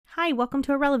Hi, welcome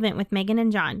to Irrelevant with Megan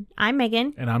and John. I'm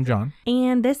Megan. And I'm John.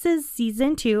 And this is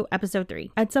season 2, episode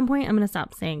 3. At some point, I'm going to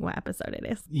stop saying what episode it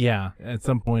is. Yeah, at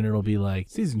some point it'll be like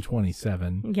season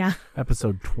 27. Yeah.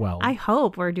 Episode 12. I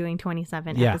hope we're doing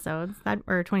 27 episodes,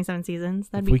 or 27 seasons.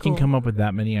 That'd be cool. We can come up with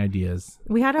that many ideas.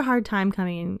 We had a hard time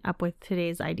coming up with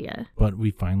today's idea. But we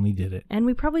finally did it. And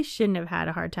we probably shouldn't have had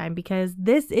a hard time because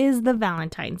this is the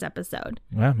Valentine's episode.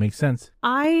 Yeah, makes sense.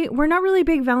 We're not really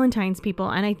big Valentine's people,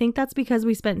 and I think that's because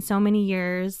we spent so many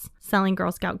years selling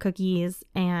Girl Scout cookies,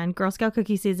 and Girl Scout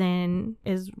cookie season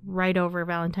is right over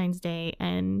Valentine's Day,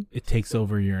 and it takes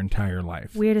over your entire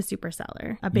life. We had a super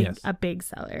seller, a big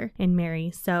seller in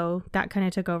Mary, so that kind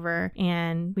of took over,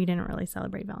 and we didn't really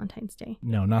celebrate Valentine's Day.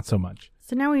 No, not so much.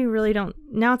 So now we really don't.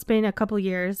 Now it's been a couple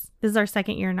years. This is our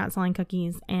second year not selling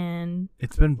cookies, and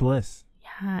it's been bliss.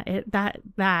 Yeah,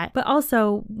 that. But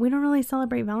also, we don't really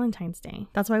celebrate Valentine's Day.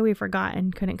 That's why we forgot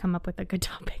and couldn't come up with a good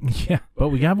topic. Yeah, but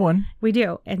we have one. We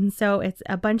do. And so it's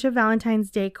a bunch of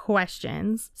Valentine's Day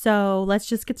questions. So let's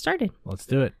just get started. Let's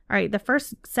do it. All right. The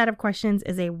first set of questions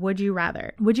is a would you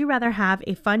rather. Would you rather have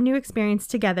a fun new experience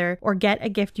together or get a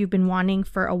gift you've been wanting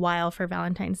for a while for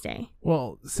Valentine's Day?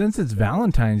 Well, since it's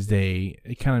Valentine's Day,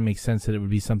 it kind of makes sense that it would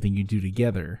be something you do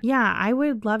together. Yeah, I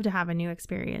would love to have a new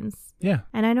experience. Yeah.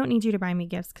 And I don't need you to buy me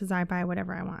gifts because I buy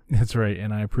whatever I want. That's right.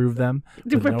 And I approve them.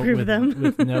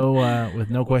 With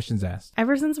no questions asked.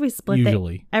 Ever since we split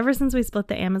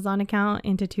the Amazon account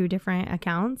into 2 different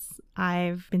accounts,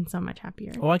 I've been so much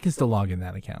happier. Oh, I can still log in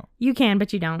that account. You can,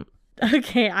 but you don't.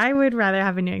 Okay, I would rather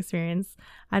have a new experience.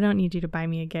 I don't need you to buy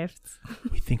me a gift.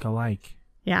 We think alike.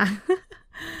 Yeah.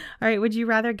 All right, would you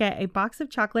rather get a box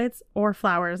of chocolates or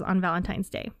flowers on Valentine's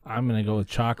Day? I'm going to go with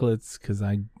chocolates because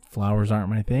flowers aren't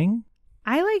my thing.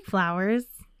 I like flowers.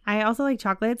 I also like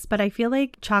chocolates, but I feel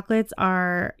like chocolates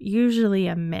are usually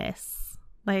a miss.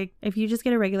 Like, if you just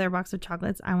get a regular box of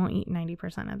chocolates, I won't eat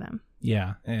 90% of them.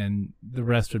 Yeah, and the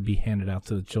rest would be handed out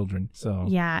to the children, so...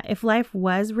 Yeah, if life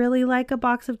was really like a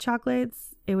box of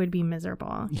chocolates, it would be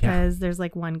miserable because there's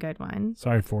like one good one.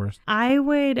 Sorry, Forrest. I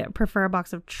would prefer a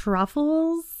box of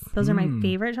truffles. Those are my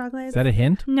favorite chocolates. Is that a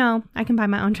hint? No, I can buy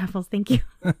my own truffles, thank you.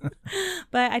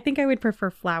 But I think I would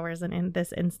prefer flowers in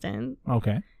this instance.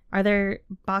 Okay. Are there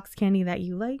box candy that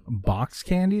you like? Box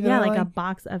candy that I like? Yeah, like a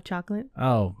box of chocolate.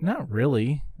 Oh, not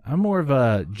really. I'm more of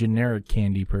a generic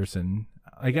candy person.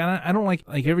 Like, I don't like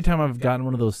every time I've gotten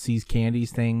one of those See's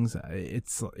Candies things,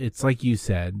 it's like you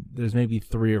said, there's maybe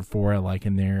 3 or 4 I like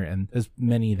in there, and there's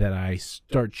many that I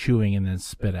start chewing and then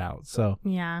spit out. So,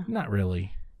 yeah, not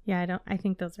really. Yeah, I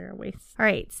think those are a waste. All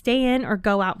right, stay in or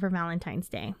go out for Valentine's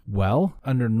Day? Well,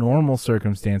 under normal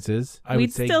circumstances,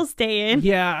 We'd still stay in.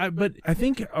 Yeah, but I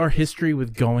think our history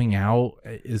with going out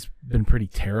has been pretty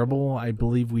terrible. I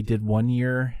believe we did one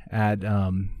year at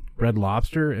Red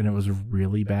Lobster, and it was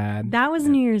really bad. That was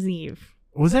New Year's Eve.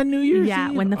 Was that New Year's Eve?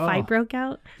 Yeah, when the fight broke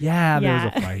out. Yeah, there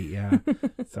was a fight, yeah.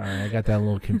 Sorry, I got that a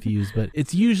little confused. But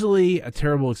it's usually a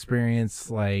terrible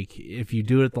experience. Like, if you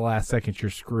do it at the last second,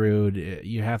 you're screwed.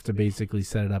 You have to basically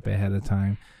set it up ahead of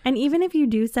time. And even if you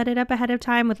do set it up ahead of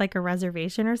time with like a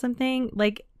reservation or something,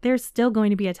 like there's still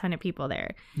going to be a ton of people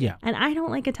there. Yeah. And I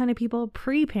don't like a ton of people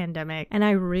pre-pandemic, and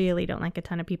I really don't like a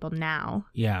ton of people now.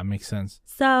 Yeah, it makes sense.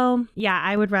 So, yeah,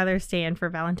 I would rather stay in for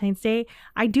Valentine's Day.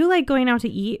 I do like going out to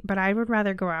eat, but I would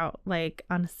rather go out like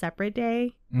on a separate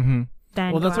day. Mm-hmm.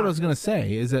 Than well, that's what I was going to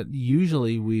say, is that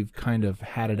usually we've kind of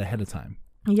had it ahead of time.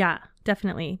 Yeah,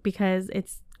 definitely, because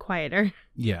it's quieter.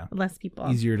 Yeah. Less people.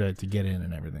 Easier to get in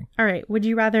and everything. All right. Would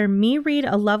you rather me read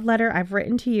a love letter I've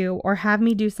written to you or have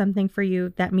me do something for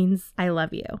you that means I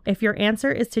love you? If your answer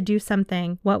is to do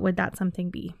something, what would that something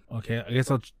be? Okay. I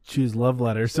guess I'll choose love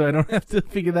letter so I don't have to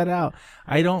figure that out.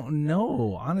 I don't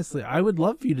know. Honestly, I would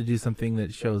love for you to do something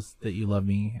that shows that you love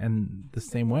me and the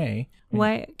same way.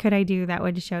 What could I do that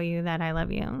would show you that I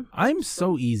love you? I'm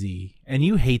so easy. And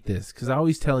you hate this because I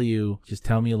always tell you, just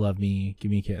tell me you love me.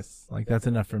 Give me a kiss. Like, that's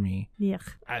enough for me. Yeah.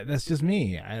 That's just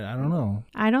me. I don't know.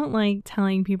 I don't like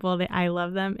telling people that I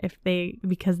love them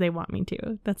because they want me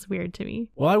to. That's weird to me.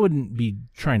 Well, I wouldn't be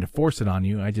trying to force it on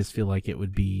you. I just feel like it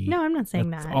would be... No, I'm not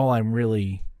saying that. All I'm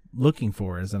really looking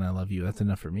for is an I love you. That's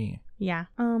enough for me. Yeah.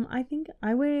 I think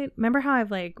I would... Remember how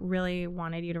I've like really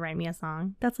wanted you to write me a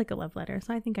song? That's like a love letter.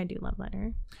 So I think I do love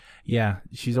letter. Yeah.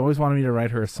 She's always wanted me to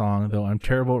write her a song, though I'm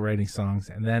terrible at writing songs.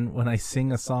 And then when I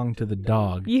sing a song to the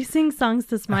dog... You sing songs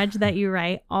to Smudge that you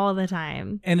write all the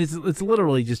time. And it's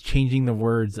literally just changing the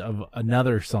words of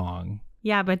another song.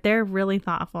 Yeah, but they're really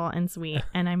thoughtful and sweet,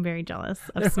 and I'm very jealous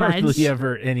of There's Smudge. hardly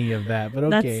ever any of that, but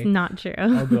okay. That's not true.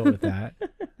 I'll go with that.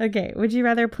 Okay. Would you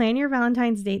rather plan your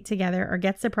Valentine's date together or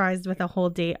get surprised with a whole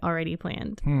date already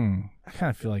planned? I kind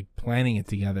of feel like planning it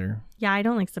together. Yeah, I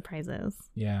don't like surprises.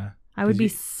 Yeah. I would be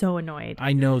so annoyed.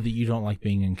 I know that you don't like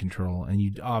being in control, and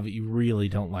you really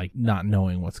don't like not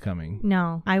knowing what's coming.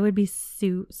 No, I would be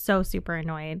so super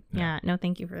annoyed. Yeah, no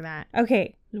thank you for that.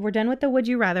 Okay, we're done with the would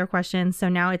you rather questions, so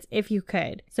now it's if you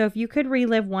could. So if you could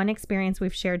relive one experience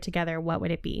we've shared together, what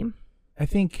would it be? I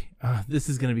think this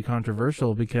is going to be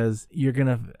controversial because you're going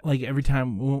to, like, every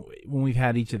time when we've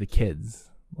had each of the kids,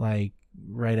 like,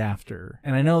 right after.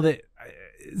 And I know that,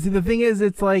 see, the thing is,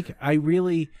 it's like, I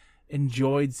really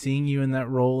enjoyed seeing you in that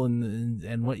role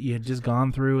and what you had just gone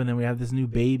through, and then we have this new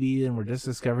baby and we're just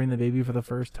discovering the baby for the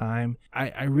first time.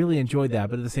 I really enjoyed that,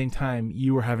 but at the same time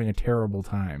you were having a terrible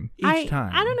time each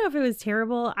time. I don't know if it was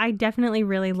terrible. I definitely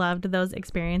really loved those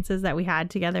experiences that we had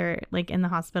together, like in the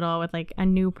hospital with like a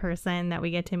new person that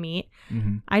we get to meet.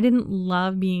 I didn't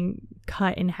love being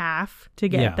cut in half to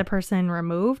get the person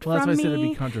removed from me. Well, that's why I said it'd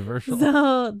be controversial.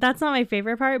 So that's not my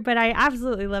favorite part, but I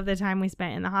absolutely love the time we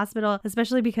spent in the hospital,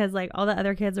 especially because like all the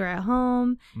other kids were at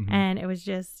home and it was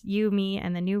just you, me,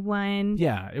 and the new one.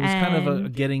 Yeah, it was kind of a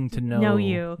getting to know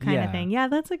you kind of thing. Yeah,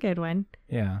 that's a good one.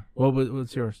 Yeah.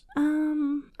 What's yours?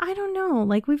 I don't know.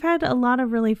 Like, we've had a lot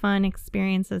of really fun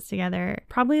experiences together.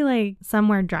 Probably like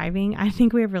somewhere driving. I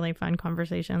think we have really fun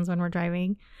conversations when we're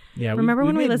driving. Yeah. Remember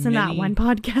when we listened to that one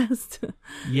podcast?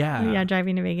 Yeah,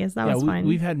 driving to Vegas. That was fun.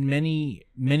 We've had many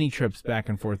trips back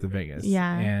and forth to Vegas.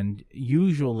 Yeah. And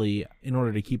usually, in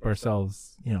order to keep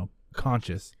ourselves,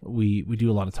 conscious, we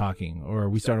do a lot of talking,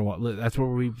 or that's where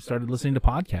we started listening to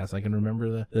podcasts. I can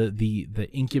remember the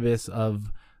incubus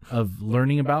of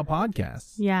learning about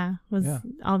podcasts.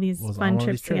 All these fun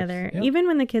trips together. Yep. Even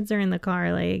when the kids are in the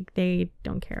car, like, they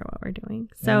don't care what we're doing.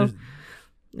 So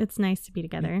it's nice to be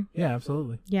together. Yeah,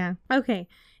 absolutely. Yeah. Okay.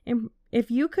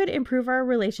 If you could improve our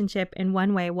relationship in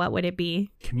one way, what would it be?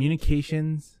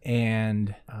 Communications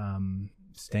and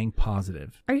staying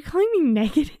positive. Are you calling me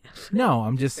negative? No,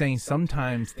 I'm just saying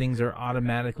sometimes things are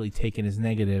automatically taken as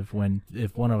negative when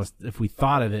if we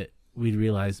thought of it, we'd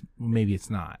realize maybe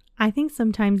it's not. I think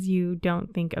sometimes you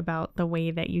don't think about the way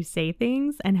that you say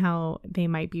things and how they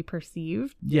might be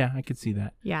perceived. Yeah, I could see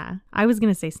that. Yeah. I was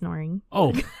going to say snoring.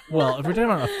 Oh, well, if we're talking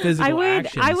about a physical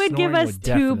action, I would give us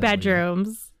 2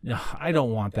 bedrooms. I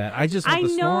don't want that. I just want the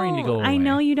snoring to go away. I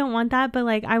know you don't want that, but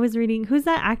like I was reading, who's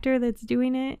that actor that's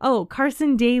doing it? Oh,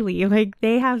 Carson Daly. Like,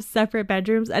 they have separate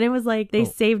bedrooms, and it was like they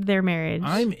saved their marriage.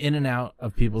 I'm in and out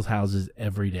of people's houses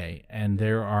every day, and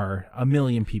there are a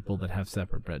million people that have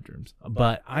separate bedrooms.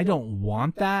 But I don't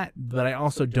want that, but I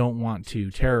also don't want to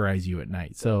terrorize you at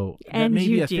night. So that may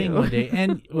be a thing one day.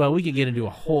 And well, we could get into a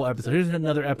whole episode. Here's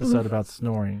another episode about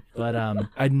snoring. But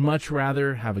I'd much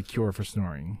rather have a cure for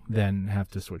snoring than have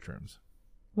to switch rooms.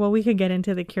 Well, we could get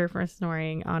into the cure for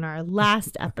snoring on our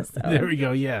last episode. There we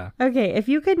go, yeah. Okay, if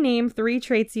you could name 3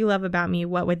 traits you love about me,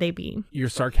 what would they be? You're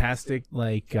sarcastic,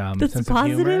 like, that's sense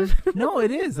positive? of humor. No,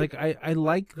 it is. Like, I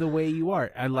like the way you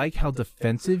are. I like how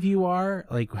defensive you are,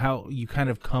 like how you kind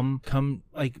of come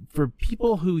like, for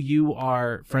people who you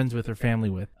are friends with or family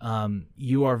with,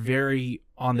 you are very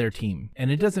on their team. And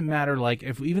it doesn't matter, like,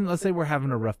 if even, let's say we're having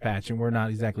a rough patch and we're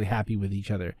not exactly happy with each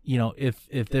other,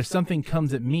 if there's something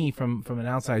comes at me from an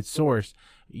outside source,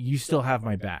 you still have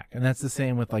my back. And that's the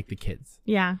same with, like, the kids.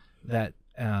 Yeah.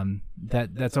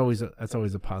 That's always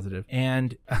a positive.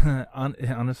 And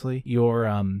honestly,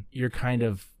 you're kind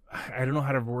of, I don't know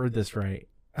how to word this right.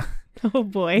 Oh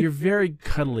boy. You're very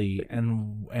cuddly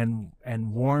and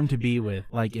warm to be with,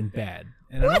 like, in bed.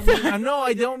 And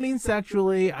I don't mean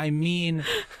sexually. I mean,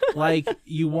 like,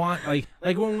 you want, like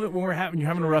when you're having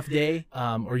a rough day,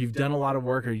 or you've done a lot of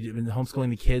work, or you've been homeschooling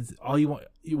the kids.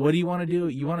 What do you want to do?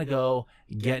 You want to go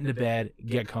get into bed,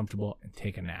 get comfortable, and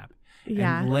take a nap.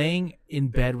 Yeah. And laying in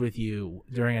bed with you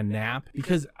during a nap,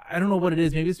 because I don't know what it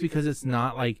is. Maybe it's because it's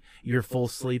not like your full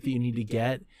sleep that you need to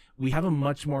get. We have a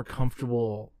much more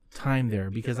comfortable time there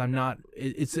because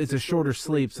it's a shorter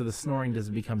sleep, so the snoring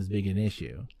doesn't become as big an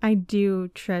issue. I do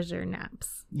treasure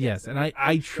naps. Yes, and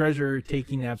I treasure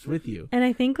taking naps with you. And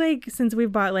I think, like, since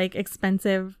we've bought like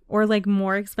expensive or like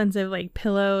more expensive like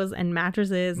pillows and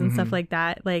mattresses and stuff like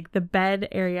that, like the bed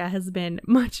area has been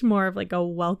much more of like a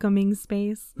welcoming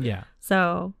space. Yeah.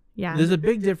 So yeah, there's a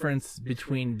big difference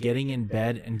between getting in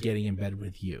bed and getting in bed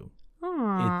with you.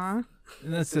 Aww.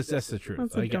 And that's the truth.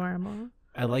 That's adorable.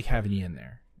 I like having you in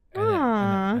there.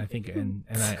 And I think, and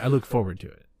I look forward to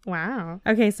it. Wow.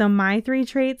 Okay, so my 3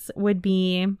 traits would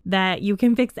be that you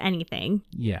can fix anything.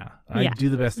 Yeah, I do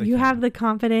the best I can. You have the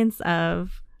confidence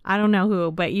of I don't know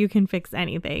who, but you can fix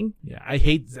anything. Yeah,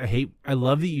 I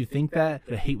love that you think that,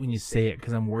 but I hate when you say it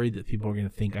because I'm worried that people are going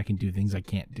to think I can do things I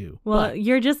can't do. Well, but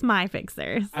you're just my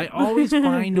fixers. I always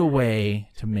find a way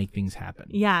to make things happen.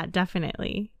 Yeah,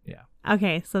 definitely. Yeah.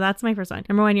 Okay, so that's my first one.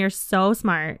 Number one, you're so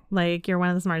smart. Like, you're one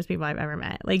of the smartest people I've ever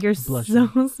met. Like, you're so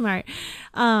smart.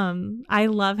 I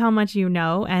love how much you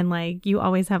know, and like, you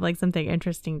always have like something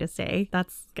interesting to say.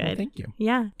 That's good. Well, thank you.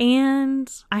 Yeah.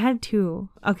 And I had two.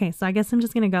 Okay, so I guess I'm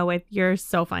just gonna go with you're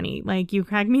so funny. Like, you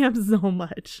crack me up so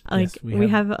much. Like, yes, we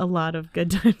have a lot of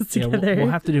good times together. We'll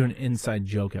have to do an inside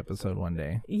joke episode one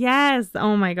day. Yes.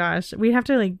 Oh my gosh. We'd have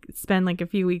to like spend like a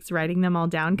few weeks writing them all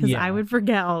down because I would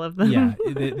forget all of them. Yeah.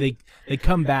 They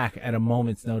come back at a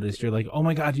moment's notice. You're like, oh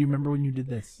my God, do you remember when you did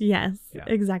this? Yes,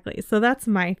 exactly. So that's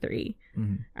my 3.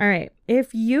 All right.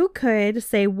 If you could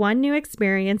say one new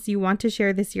experience you want to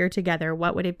share this year together,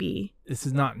 what would it be? This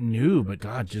is not new, but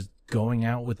God, just going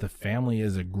out with the family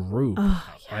as a group. Oh,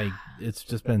 yeah. Like, it's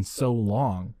just been so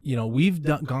long. You know, we've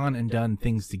gone and done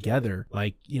things together.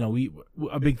 Like, you know,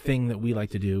 a big thing that we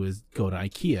like to do is go to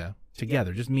IKEA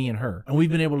together, just me and her. And we've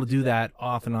been able to do that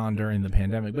off and on during the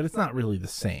pandemic, but it's not really the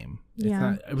same.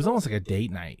 It was almost like a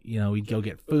date night. You know, we'd go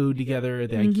get food together at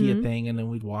the IKEA thing, and then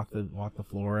we'd walk the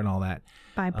floor and all that.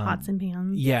 Buy pots and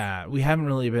pans. Yeah, we haven't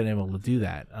really been able to do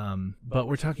that. But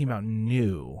we're talking about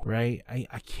new, right?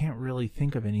 I can't really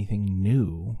think of anything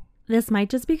new. This might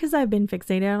just because I've been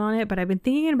fixated on it, but I've been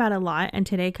thinking about it a lot, and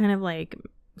today kind of like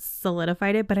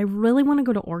solidified it, but I really want to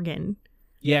go to Oregon.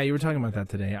 Yeah, you were talking about that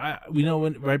today.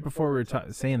 Right before we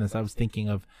were saying this, I was thinking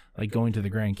of like going to the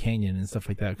Grand Canyon and stuff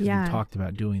like that because we talked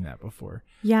about doing that before.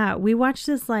 Yeah, we watched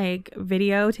this like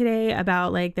video today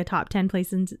about like the top 10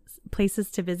 places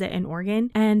to visit in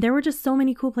Oregon, and there were just so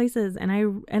many cool places. And I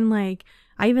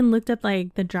even looked up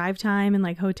like the drive time and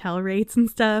like hotel rates and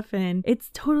stuff, and it's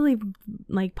totally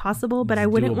like possible, but I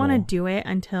wouldn't want to do it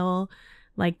until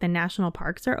like the national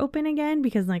parks are open again,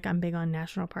 because like I'm big on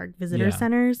national park visitor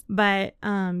centers. But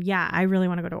I really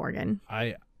want to go to Oregon.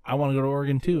 I want to go to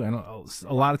Oregon too, and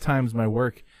a lot of times my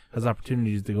work has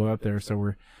opportunities to go up there, so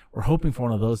we're hoping for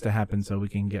one of those to happen so we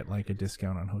can get like a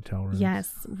discount on hotel rooms.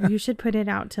 Yes, you should put it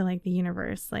out to like the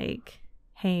universe, like,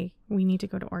 hey, we need to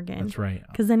go to Oregon. That's right.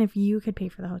 Because then if you could pay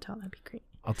for the hotel, that'd be great.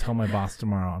 I'll tell my boss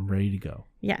tomorrow I'm ready to go.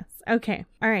 Yes. Okay.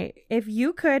 All right. If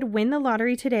you could win the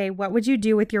lottery today, what would you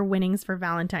do with your winnings for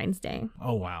Valentine's Day?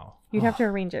 Oh, wow. You'd have to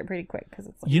arrange it pretty quick because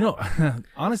it's like... You know,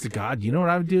 honest to God, you know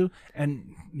what I would do?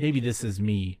 And maybe this is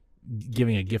me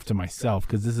giving a gift to myself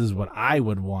because this is what I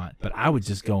would want. But I would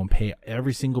just go and pay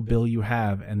every single bill you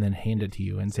have and then hand it to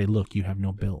you and say, look, you have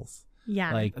no bills.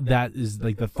 Yeah. Like, that is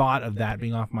like the thought of that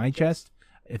being off my chest.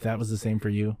 If that was the same for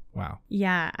you, wow.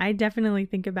 Yeah, I definitely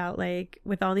think about like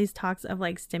with all these talks of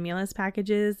like stimulus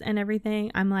packages and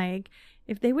everything, I'm like,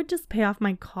 if they would just pay off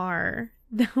my car,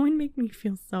 that would make me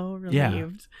feel so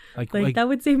relieved. Yeah. Like that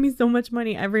would save me so much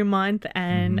money every month,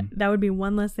 and that would be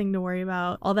one less thing to worry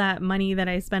about. All that money that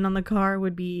I spend on the car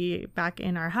would be back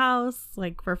in our house,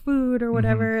 like for food or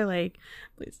whatever. Like,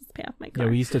 please just pay off my car.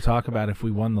 Yeah, we used to talk about if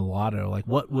we won the lotto, like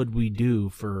what would we do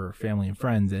for family and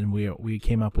friends, and we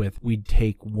came up with we'd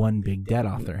take one big debt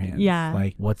off their hands. Yeah.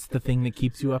 Like, what's the thing that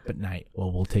keeps you up at night?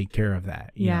 Well, we'll take care of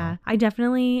that. You know?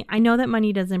 I know that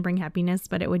money doesn't bring happiness,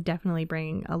 but it would definitely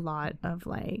bring a lot of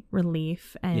like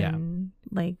relief and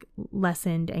like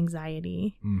lessened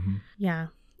anxiety. Yeah.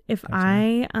 If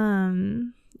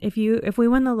if we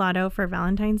won the lotto for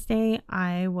Valentine's Day,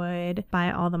 I would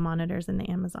buy all the monitors in the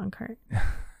Amazon cart.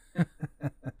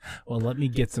 Well, let me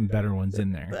get some better ones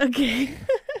in there. Okay.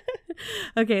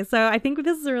 Okay, so I think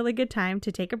this is a really good time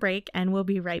to take a break, and we'll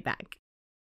be right back.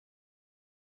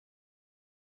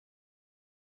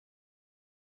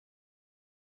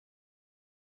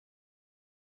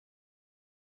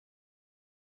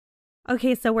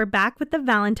 Okay, so we're back with the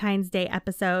Valentine's Day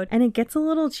episode, and it gets a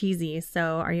little cheesy.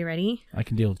 So are you ready? I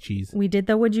can deal with cheese. We did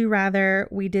the Would You Rather,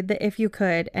 we did the If You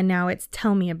Could, and now it's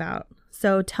Tell Me About.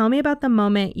 So tell me about the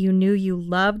moment you knew you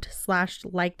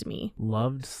loved/liked me.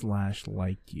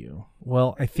 Loved/liked you.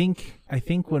 Well, I think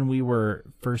when we were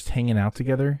first hanging out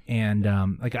together, and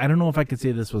like, I don't know if I could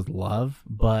say this was love,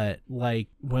 but like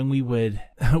when we would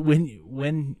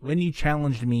when you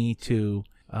challenged me to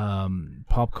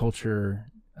pop culture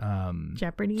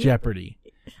Jeopardy,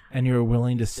 and you were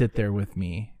willing to sit there with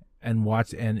me and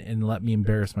watch and let me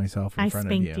embarrass myself in front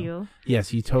of you. I spanked you.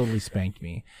 Yes, you totally spanked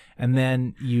me. And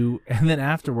then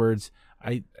afterwards,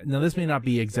 now this may not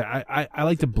be exact. I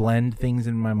like to blend things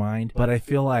in my mind, but I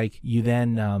feel like you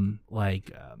then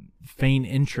feign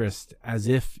interest as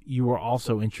if you were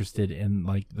also interested in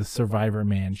like the Survivor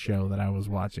Man show that I was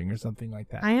watching or something like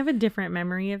that. I have a different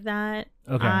memory of that.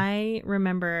 Okay. I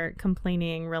remember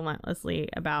complaining relentlessly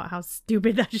about how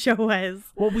stupid that show was.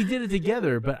 Well, we did it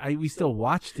together, but we still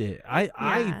watched it.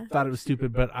 I thought it was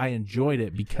stupid, but I enjoyed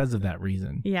it because of that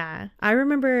reason. Yeah. I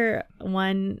remember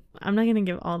I'm not going to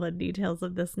give all the details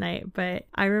of this night, but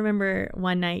I remember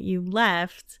one night you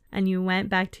left and you went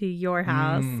back to your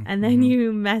house and then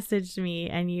you messaged me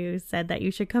and you said that you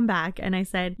should come back. And I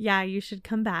said, yeah, you should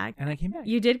come back. And I came back.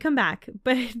 You did come back.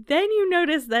 But then you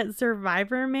noticed that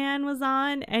Survivor Man was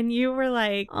on and you were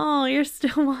like, oh, you're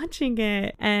still watching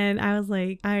it. And I was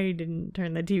like, I didn't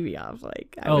turn the TV off.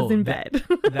 Like I was in bed.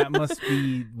 That must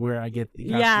be where I get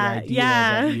the idea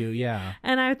about you. Yeah.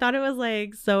 And I thought it was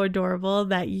like so adorable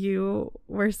that you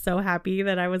were so happy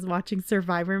that I was watching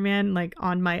Survivor Man like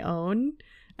on my own.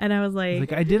 And I was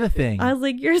like, I did a thing. I was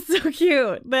like, you're so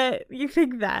cute that you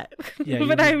think that. Yeah,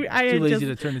 but I too lazy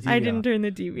to turn the TV off. I didn't turn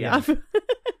the TV off.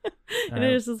 And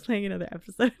it was just playing another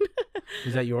episode.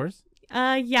 Is that yours?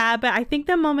 Yeah, but I think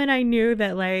the moment I knew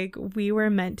that like we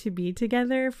were meant to be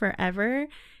together forever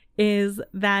is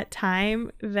that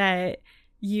time that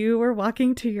you were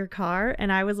walking to your car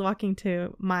and I was walking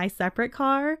to my separate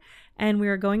car and we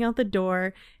were going out the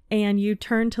door. And you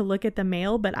turned to look at the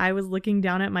mail, but I was looking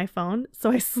down at my phone.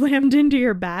 So I slammed into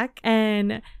your back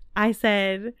and I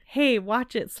said, hey,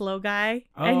 watch it, slow guy.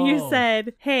 Oh. And you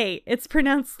said, hey, it's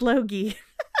pronounced sloggy.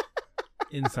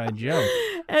 Inside joke.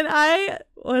 And I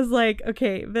was like,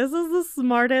 okay, this is the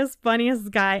smartest, funniest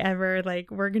guy ever.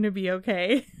 Like, we're going to be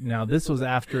okay. Now, this was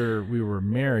after we were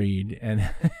married. And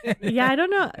yeah, I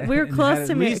don't know. We were close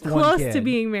to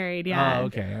being married. Yeah. Oh,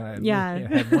 okay. Yeah.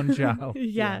 I had one child.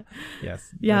 Yeah.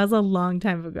 Yes. Yeah, it was a long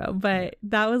time ago. But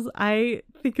I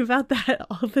think about that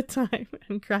all the time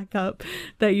and crack up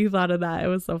that you thought of that. It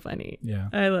was so funny. Yeah.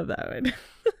 I love that one.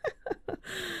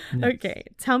 Okay,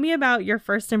 tell me about your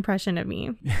first impression of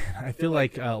me. I feel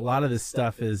like a lot of this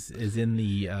stuff is in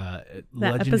the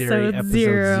legendary episode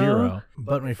zero.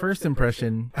 But my first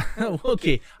impression,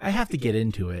 okay, I have to get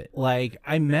into it. Like,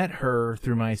 I met her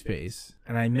through MySpace,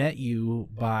 and I met you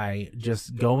by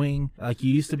just going, like,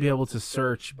 you used to be able to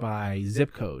search by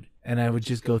zip code. And I would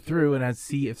just go through and I'd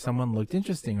see if someone looked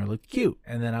interesting or looked cute.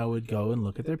 And then I would go and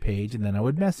look at their page and then I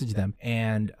would message them.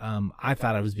 And I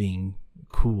thought I was being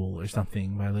cool or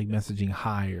something by like messaging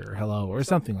hi or hello or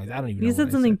something like that. I don't even know. You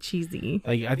said something cheesy.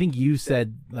 Like I think you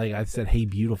said like I said hey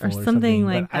beautiful or something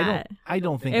like that. I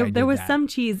don't think there was some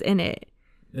cheese in it.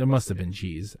 There must have been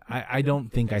cheese. I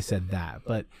don't think I said that,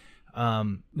 but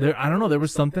there I don't know, there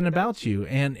was something about you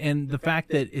and the fact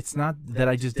that it's not that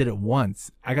I just did it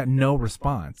once. I got no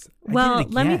response. Well,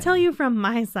 let me tell you from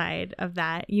my side of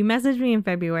that. You messaged me in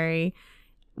February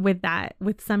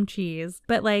with some cheese,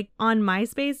 but like on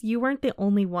MySpace you weren't the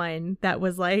only one that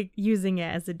was like using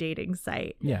it as a dating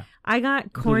site. Yeah, I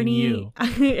got corny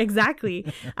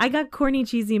exactly. I got corny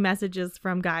cheesy messages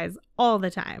from guys all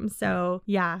the time. So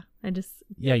yeah,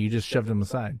 you just shoved them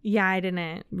aside. Yeah, I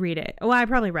didn't read it. Well, I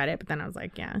probably read it, but then I was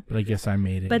like, yeah, but I guess I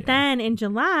made it. But then in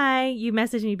July you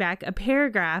messaged me back a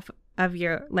paragraph of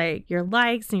your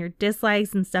likes and your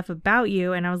dislikes and stuff about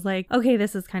you, and I was like, okay,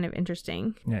 this is kind of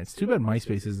interesting. Yeah, it's too bad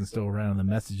MySpace isn't still around and the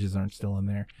messages aren't still in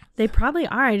there. They probably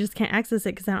are. I just can't access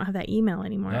it because I don't have that email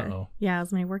anymore. Uh-oh. Yeah, it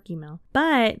was my work email,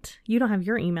 but you don't have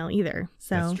your email either.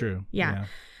 So that's true. Yeah.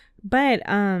 But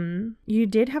you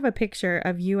did have a picture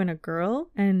of you and a girl,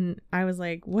 and I was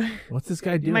like, "What? What's this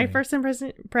guy doing?" My first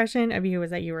impression of you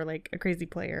was that you were like a crazy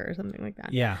player or something like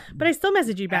that. Yeah. But I still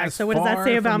messaged you back. As so what does that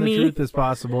say about me? As far from the truth as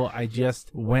possible. I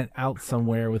just went out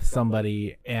somewhere with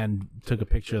somebody and took a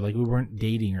picture. Like we weren't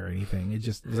dating or anything. It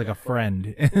was like a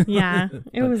friend. Yeah,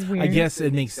 it was weird. I guess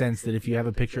it makes sense that if you have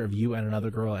a picture of you and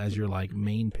another girl as your like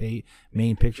main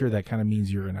picture, that kind of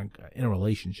means you're in a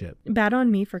relationship. Bad on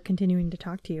me for continuing to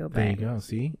talk to you. But there you go.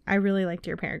 See? I really liked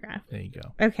your paragraph. There you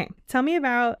go. Okay. Tell me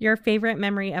about your favorite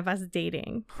memory of us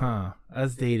dating.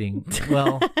 Us dating.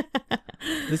 Well,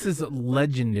 this is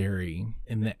legendary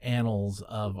in the annals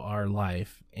of our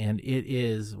life. And it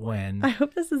is when... I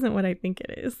hope this isn't what I think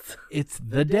it is. It's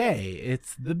the day.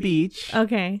 It's the beach.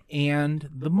 Okay. And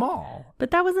the mall.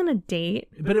 But that wasn't a date.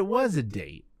 But it was a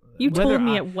date. You told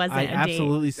me it wasn't a date. I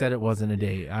absolutely said it wasn't a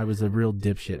date. I was a real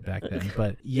dipshit back then.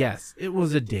 But yes, it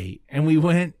was a date. And we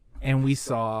went and we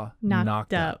saw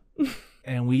Knocked Up.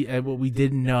 And what we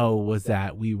didn't know was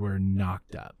that we were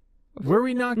knocked up. Were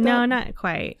we knocked up? No, not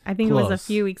quite. I think Close. It was a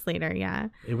few weeks later. Yeah.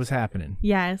 It was happening.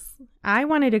 Yes. I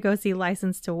wanted to go see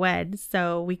License to Wed,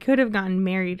 so we could have gotten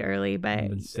married early, but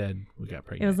instead we got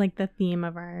pregnant. It was like the theme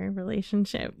of our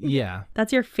relationship. Yeah.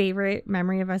 That's your favorite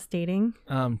memory of us dating?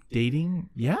 Dating?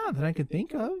 Yeah, that I could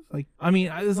think of. Like, I mean,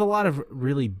 there's a lot of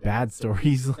really bad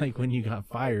stories, like when you got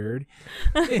fired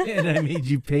and I made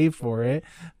you pay for it.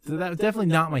 So that was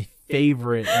definitely not my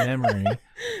favorite memory.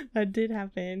 That did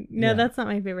happen. No, That's not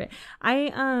my favorite.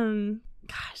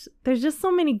 Gosh, there's just so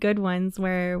many good ones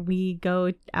where we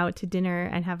go out to dinner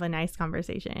and have a nice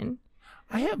conversation.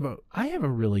 I have a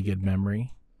really good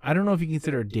memory. I don't know if you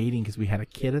consider it dating because we had a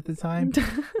kid at the time,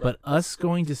 but us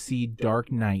going to see Dark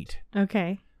Knight.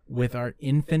 Okay. With our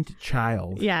infant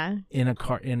child. Yeah. In a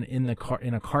car in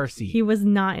a car seat. He was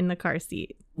not in the car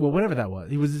seat. Well, whatever that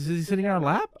was. Was he sitting on our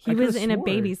lap? He was in a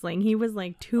baby sling. He was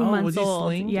like 2 months was he old.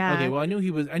 Sling? Yeah. Okay, well I knew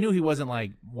he wasn't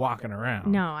like walking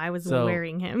around. No, I was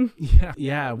wearing him.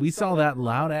 Yeah, we saw that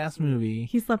loud ass movie.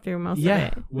 He slept through most of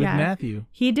it. With Matthew.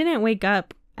 He didn't wake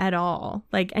up at all.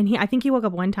 Like, and I think he woke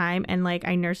up one time and like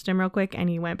I nursed him real quick and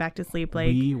he went back to sleep. Like,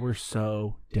 we were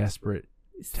so desperate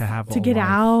to get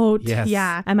out. Yes.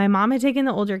 Yeah. And my mom had taken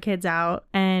the older kids out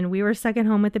and we were stuck at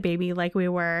home with the baby like we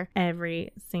were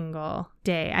every single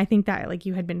day. I think that like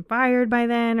you had been fired by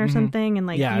then or something and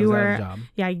like you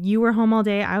were home all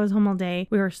day. I was home all day.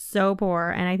 We were so poor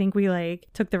and I think we like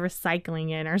took the recycling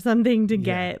in or something to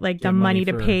get like the money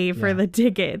to pay for the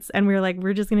tickets. And we were like,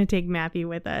 we're just going to take Matthew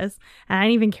with us. And I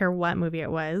didn't even care what movie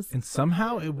it was. And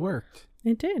somehow it worked.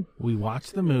 It did. We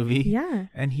watched the movie. Yeah.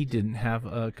 And he didn't have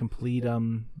a complete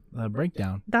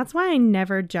breakdown. That's why I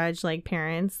never judge like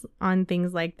parents on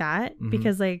things like that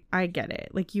because like I get it.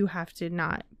 Like you have to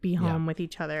not be home with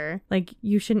each other. Like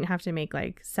you shouldn't have to make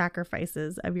like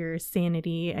sacrifices of your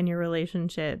sanity and your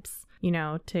relationships, you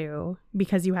know,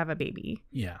 because you have a baby.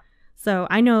 Yeah. So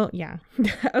I know,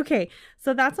 Okay,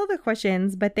 so that's all the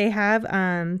questions, but they have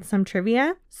some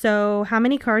trivia. So how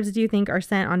many cards do you think are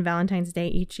sent on Valentine's Day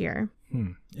each year?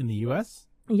 In the U.S.?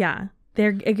 Yeah.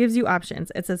 It gives you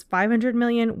options. It says 500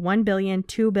 million, 1 billion,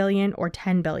 2 billion, or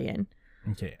 10 billion.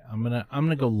 Okay, I'm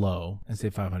gonna go low and say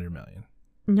 500 million.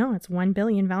 No, it's 1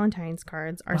 billion Valentine's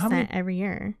cards are sent every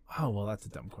year. Oh, well, that's a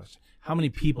dumb question. How many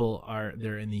people are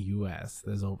there in the U.S.?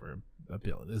 There's over a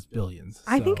billion. There's billions. So.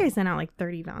 I think I sent out like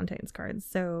 30 Valentine's cards.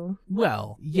 So.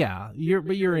 Well, yeah,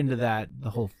 you're into the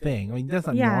whole thing. I mean, that's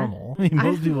not normal. I mean,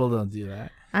 most people don't do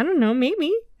that. I don't know.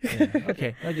 Maybe. Yeah,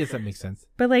 okay, I guess that makes sense.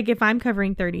 But like, if I'm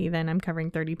covering 30, then I'm covering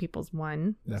 30 people's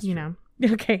one. That's true. Know.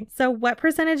 Okay, so what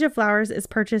percentage of flowers is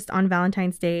purchased on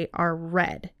Valentine's Day are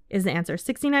red? Is the answer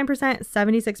 69%,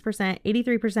 76%,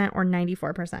 83%, or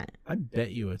 94%? I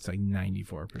bet you it's like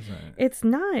 94%. It's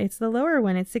not. It's the lower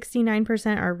one. It's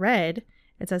 69% are red.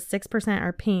 It says 6%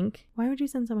 are pink. Why would you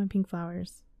send someone pink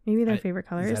flowers? Maybe their favorite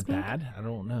color is pink? Is that bad? I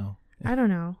don't know. I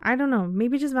don't know.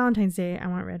 Maybe just Valentine's Day, I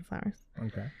want red flowers.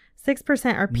 Okay.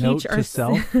 6% are peach Note to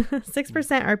self.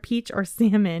 6% are peach or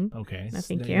salmon. Okay. No,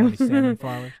 thank you. Salmon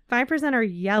flowers. 5% are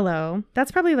yellow.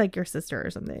 That's probably like your sister or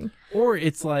something. Or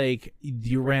it's like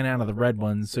you ran out of the red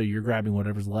ones, so you're grabbing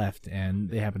whatever's left,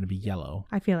 and they happen to be yellow.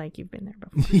 I feel like you've been there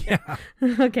before. Yeah.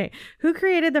 Okay. Who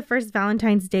created the first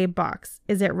Valentine's Day box?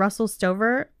 Is it Russell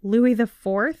Stover, Louis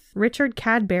IV, Richard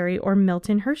Cadbury, or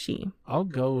Milton Hershey? I'll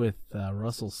go with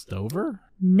Russell Stover.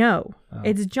 No,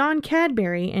 It's John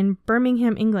Cadbury in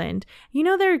Birmingham, England. You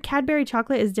know their Cadbury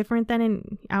chocolate is different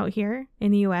than out here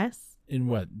in the U.S.? In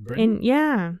what? Britain?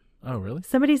 Yeah. Oh, really?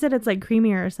 Somebody said it's like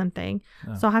creamier or something.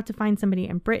 Oh. So I'll have to find somebody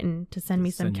in Britain to send me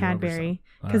some Cadbury.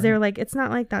 Because they were like, it's not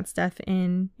like that stuff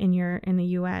in the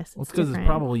U.S. Well, it's because it's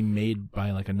probably made by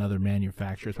like another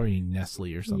manufacturer. It's probably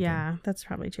Nestle or something. Yeah, that's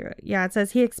probably true. Yeah, it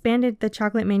says he expanded the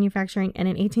chocolate manufacturing, and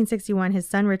in 1861, his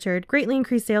son Richard greatly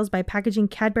increased sales by packaging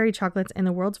Cadbury chocolates in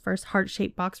the world's first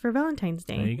heart-shaped box for Valentine's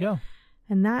Day. There you go.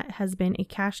 And that has been a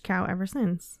cash cow ever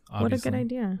since. Obviously. What a good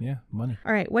idea. Yeah, money.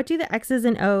 All right, what do the X's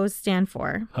and O's stand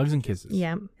for? Hugs and kisses.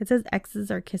 Yeah, it says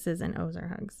X's are kisses and O's are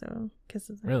hugs, so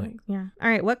kisses are really? Hugs. Yeah. All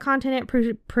right, what continent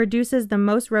produces the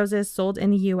most roses sold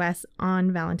in the U.S.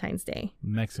 on Valentine's Day?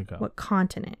 Mexico. What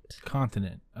continent?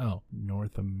 Continent. Oh,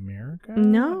 North America?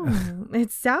 No,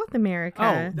 it's South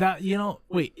America. Oh,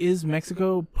 wait, is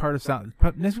Mexico part of South?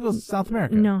 Mexico's South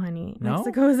America? No, honey. No?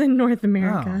 Mexico is in North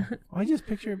America. Oh. I just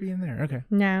picture it being there. Okay.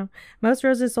 No. Most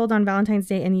roses sold on Valentine's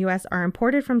Day in the U.S. are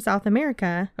imported from South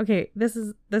America. Okay, this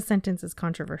sentence is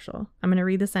controversial. I'm going to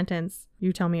read the sentence.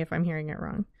 You tell me if I'm hearing it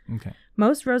wrong. Okay.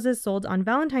 Most roses sold on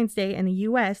Valentine's Day in the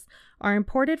U.S. are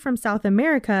imported from South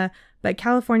America, but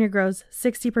California grows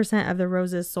 60% of the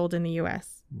roses sold in the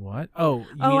U.S. What? Oh,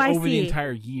 you mean over the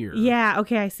entire year? Yeah,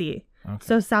 okay, I see. Okay.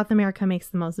 So South America makes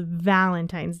the most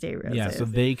Valentine's Day roses. Yeah, so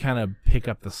they kind of pick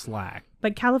up the slack.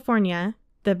 But California,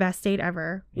 the best state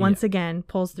ever, once again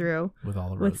pulls through with all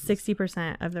the roses. With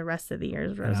 60% of the rest of the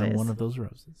year's roses. And I'm one of those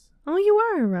roses. Oh, you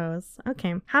are a rose.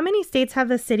 Okay. How many states have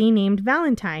the city named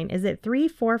Valentine? Is it 3,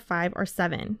 4, 5, or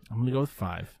 7? I'm going to go with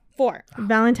 5. 4.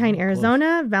 Valentine,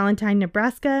 Arizona, Valentine,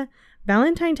 Nebraska,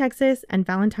 Valentine, Texas, and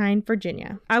Valentine,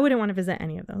 Virginia. I wouldn't want to visit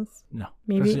any of those. No.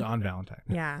 Maybe especially on Valentine.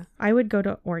 Yeah. I would go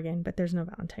to Oregon, but there's no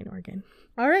Valentine, Oregon.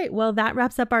 All right. Well, that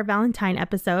wraps up our Valentine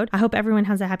episode. I hope everyone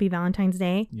has a happy Valentine's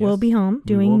Day. Yes. We'll be home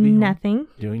doing nothing.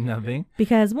 Doing nothing.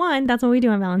 Because 1, that's what we do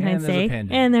on Valentine's Day.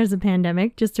 And there's a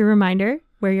pandemic. Just a reminder,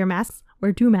 wear your masks,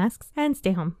 wear 2 masks, and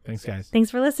stay home. Thanks, guys.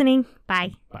 Thanks for listening.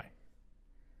 Bye. Bye.